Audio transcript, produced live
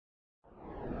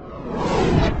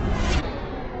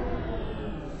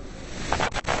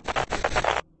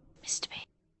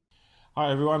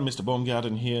Hi everyone, Mr.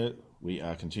 Baumgarten here. We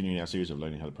are continuing our series of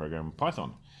learning how to program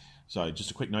Python. So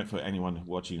just a quick note for anyone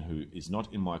watching who is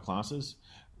not in my classes,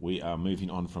 we are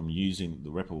moving on from using the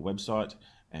REPL website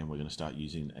and we're going to start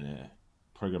using a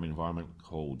programming environment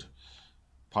called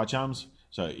PyCharms.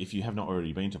 So if you have not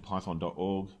already been to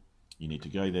python.org, you need to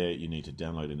go there, you need to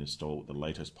download and install the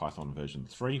latest Python version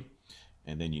 3,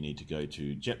 and then you need to go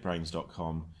to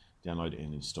jetbrains.com, download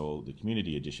and install the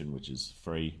community edition, which is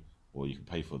free, or you can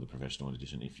pay for the professional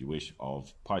edition if you wish,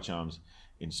 of PyCharms.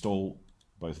 Install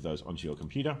both of those onto your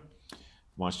computer. For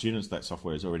my students, that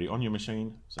software is already on your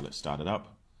machine, so let's start it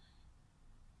up.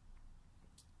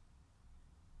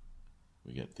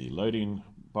 We get the loading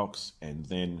box, and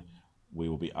then we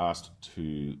will be asked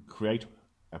to create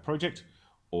a project,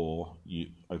 or you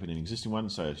open an existing one.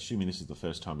 So assuming this is the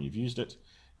first time you've used it,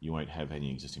 you won't have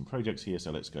any existing projects here,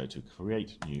 so let's go to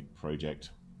create new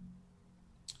project.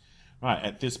 Right,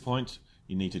 at this point,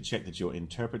 you need to check that your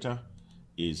interpreter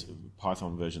is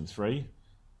Python version 3.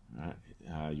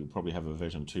 You'll probably have a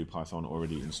version 2 Python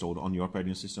already installed on your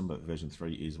operating system, but version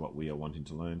 3 is what we are wanting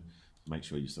to learn. Make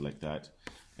sure you select that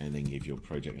and then give your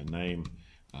project a name.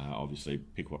 Obviously,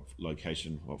 pick what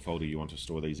location, what folder you want to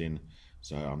store these in.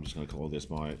 So I'm just going to call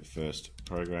this my first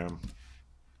program,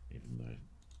 even though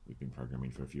we've been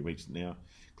programming for a few weeks now.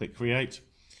 Click Create,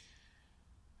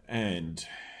 and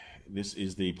this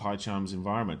is the PyCharms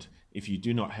environment. If you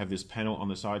do not have this panel on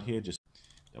the side here, just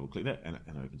double click that and it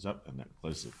opens up, and that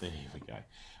closes it. There we go.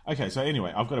 Okay, so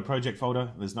anyway, I've got a project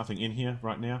folder. There's nothing in here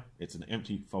right now. It's an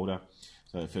empty folder.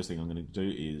 So the first thing I'm going to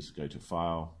do is go to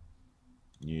File,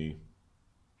 New,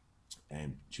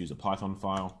 and choose a Python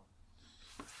file.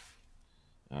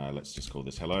 Let's just call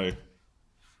this hello.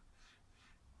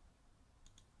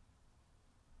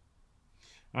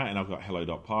 All right, and I've got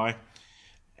hello.py.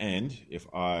 And if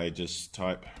I just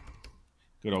type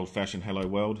good old-fashioned hello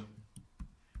world,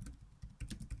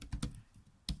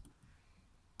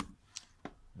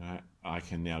 I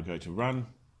can now go to run.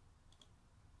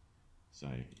 So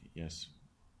yes,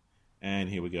 and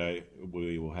here we go.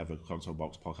 We will have a console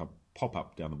box pop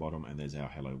up down the bottom, and there's our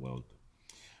hello world.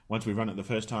 Once we run it the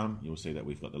first time, you'll see that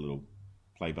we've got the little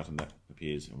play button that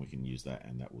appears, and we can use that,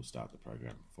 and that will start the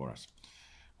program for us.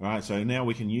 All right, so now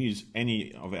we can use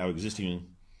any of our existing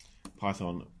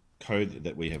Python code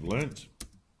that we have learnt.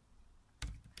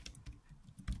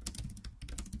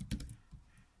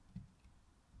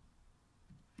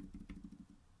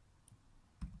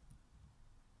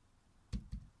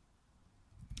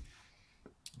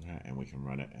 And we can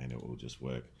run it and it will just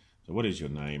work. So what is your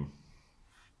name?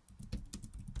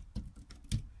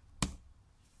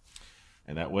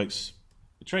 And that works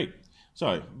a treat.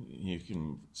 So you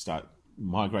can start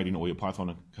migrating all your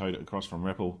Python code across from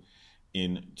REPL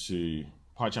into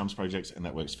PyCharms projects, and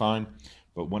that works fine.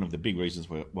 But one of the big reasons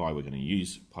why we're going to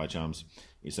use PyCharms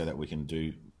is so that we can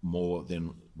do more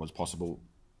than what's possible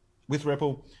with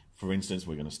REPL. For instance,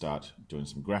 we're going to start doing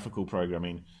some graphical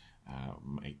programming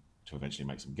to eventually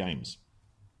make some games.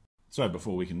 So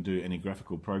before we can do any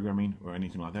graphical programming or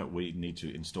anything like that, we need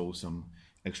to install some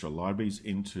extra libraries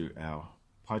into our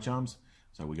PyCharms.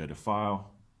 So we go to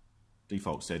File,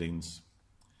 Default Settings,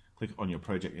 click on your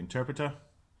project interpreter.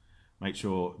 Make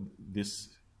sure this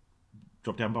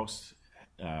drop-down box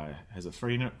has a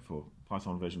 3 in it for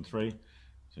Python version 3,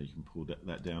 so you can pull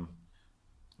that down.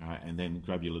 All right, and then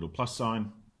grab your little plus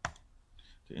sign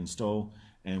to install,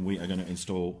 and we are going to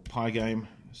install PyGame.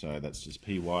 So that's just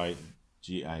PyGame,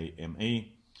 and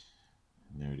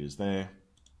there it is there.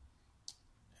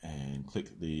 And click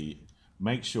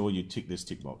make sure you tick this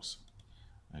tick box.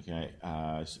 Okay,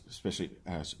 especially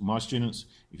my students,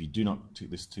 if you do not tick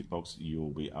this tick box, you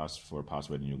will be asked for a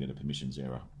password and you'll get a permissions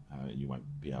error. You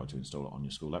won't be able to install it on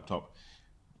your school laptop.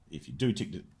 If you do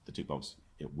tick the tick box,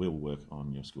 it will work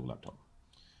on your school laptop.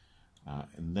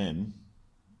 And then,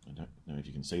 I don't know if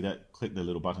you can see that, click the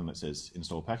little button that says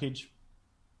Install Package.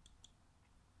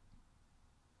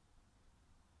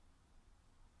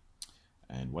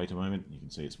 And wait a moment, you can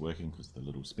see it's working because of the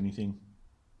little spinny thing.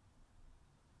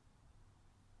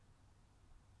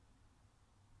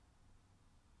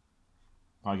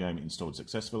 PyGame installed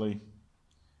successfully.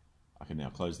 I can now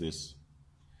close this,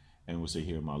 and we'll see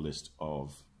here in my list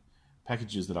of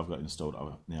packages that I've got installed,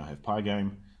 I now have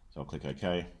PyGame, so I'll click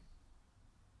OK.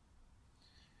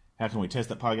 How can we test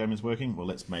that PyGame is working? Well,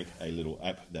 let's make a little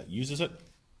app that uses it.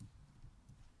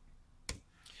 So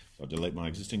I'll delete my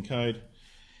existing code,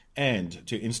 and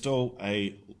to install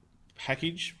a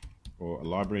package or a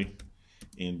library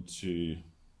into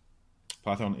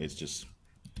Python, it's just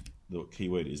the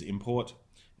keyword is import.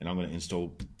 And I'm going to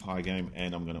install PyGame,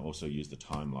 and I'm going to also use the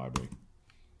time library.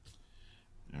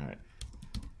 All right,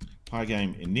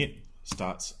 PyGame init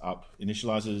starts up,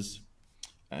 initializes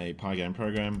a PyGame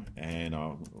program, and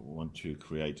I want to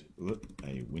create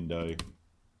a window.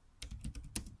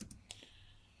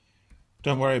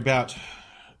 Don't worry about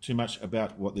too much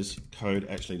about what this code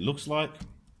actually looks like,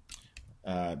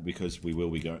 because we will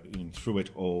be going through it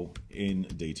all in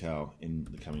detail in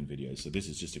the coming videos. So this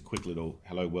is just a quick little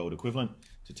hello world equivalent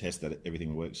to test that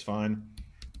everything works fine.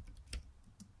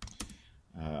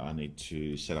 I need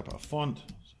to set up a font,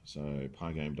 so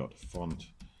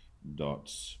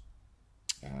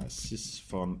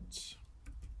pygame.font.sysfont,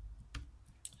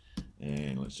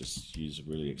 and let's just use a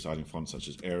really exciting font such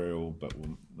as Arial, but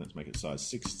let's make it size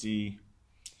 60,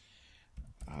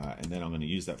 and then I'm going to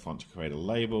use that font to create a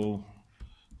label.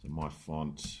 So my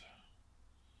font,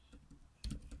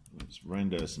 let's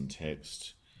render some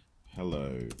text,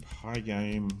 hello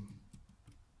PyGame,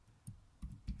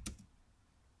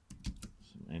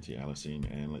 some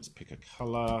anti-aliasing, and let's pick a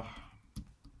color,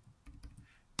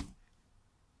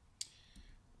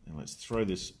 and let's throw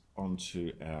this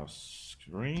onto our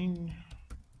screen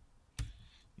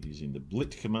using the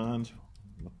blit command.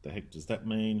 What the heck does that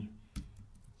mean?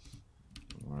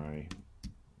 Don't worry,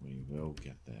 we will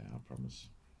get there, I promise.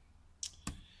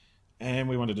 And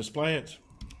we want to display it.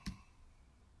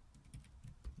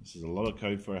 This is a lot of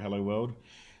code for a hello world.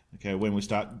 Okay, when we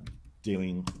start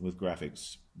dealing with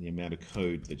graphics, the amount of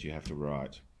code that you have to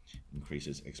write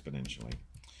increases exponentially.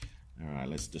 All right,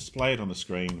 let's display it on the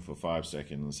screen for 5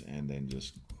 seconds and then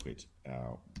just quit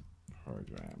our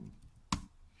program.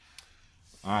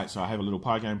 All right, so I have a little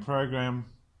PyGame program.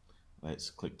 Let's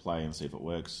click play and see if it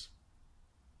works.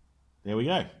 There we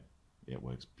go. Yeah, it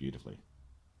works beautifully.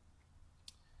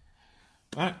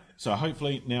 All right, so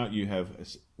hopefully now you have a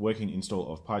working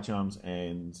install of PyCharms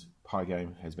and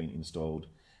PyGame has been installed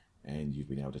and you've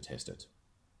been able to test it.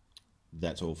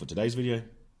 That's all for today's video.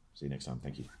 See you next time.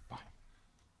 Thank you. Bye.